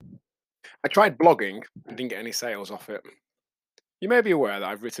I tried blogging and didn't get any sales off it. You may be aware that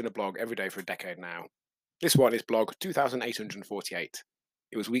I've written a blog every day for a decade now. This one is blog 2848.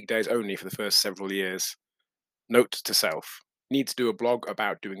 It was weekdays only for the first several years. Note to self: need to do a blog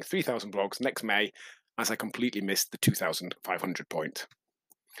about doing 3,000 blogs next May, as I completely missed the 2,500 point.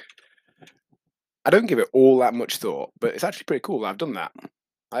 I don't give it all that much thought, but it's actually pretty cool that I've done that.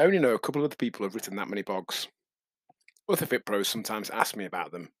 I only know a couple of other people who've written that many blogs. Other Fit Pros sometimes ask me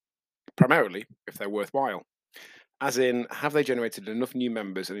about them, primarily if they're worthwhile. As in, have they generated enough new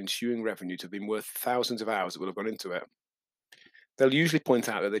members and ensuing revenue to have been worth thousands of hours that will have gone into it? They'll usually point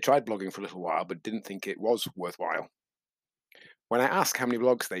out that they tried blogging for a little while but didn't think it was worthwhile. When I ask how many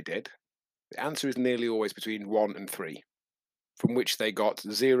blogs they did, the answer is nearly always between 1 and 3, from which they got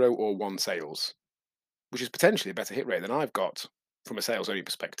 0 or 1 sales, which is potentially a better hit rate than I've got from a sales only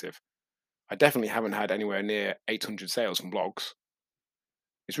perspective. I definitely haven't had anywhere near 800 sales from blogs.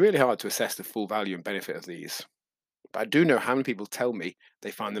 It's really hard to assess the full value and benefit of these, but I do know how many people tell me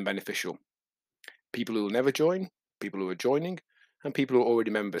they find them beneficial. People who will never join, people who are joining, and people who are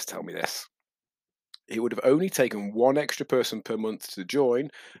already members tell me this. It would have only taken one extra person per month to join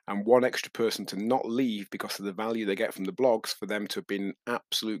and one extra person to not leave because of the value they get from the blogs for them to have been an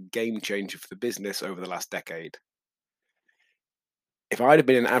absolute game changer for the business over the last decade. If I'd have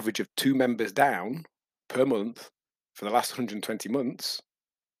been an average of 2 members down per month for the last 120 months,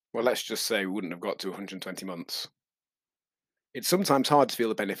 well, let's just say we wouldn't have got to 120 months. It's sometimes hard to feel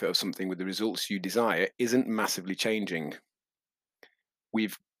the benefit of something when the results you desire isn't massively changing.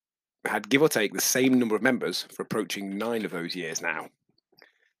 We've had, give or take, the same number of members for approaching 9 of those years now,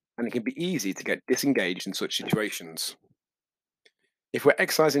 and it can be easy to get disengaged in such situations. If we're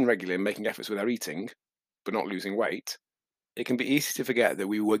exercising regularly and making efforts with our eating, but not losing weight, it can be easy to forget that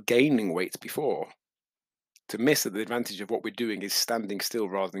we were gaining weight before, to miss that the advantage of what we're doing is standing still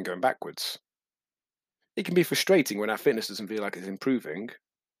rather than going backwards. It can be frustrating when our fitness doesn't feel like it's improving,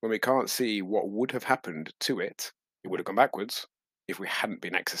 when we can't see what would have happened to it, it would have gone backwards, if we hadn't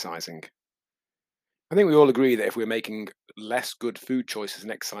been exercising. I think we all agree that if we're making less good food choices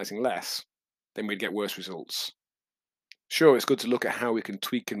and exercising less, then we'd get worse results. Sure, it's good to look at how we can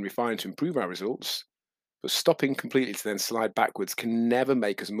tweak and refine to improve our results, but stopping completely to then slide backwards can never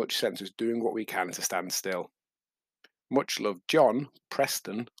make as much sense as doing what we can to stand still. Much love, John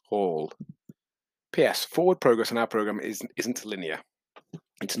Preston Hall. P.S. Forward progress on our program isn't linear.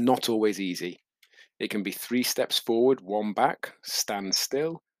 It's not always easy. It can be 3 steps forward, 1 back, stand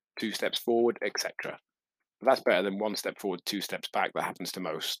still, 2 steps forward, etc. That's better than 1 step forward, 2 steps back that happens to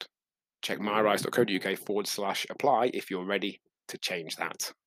most. Check myrise.co.uk/apply if you're ready to change that.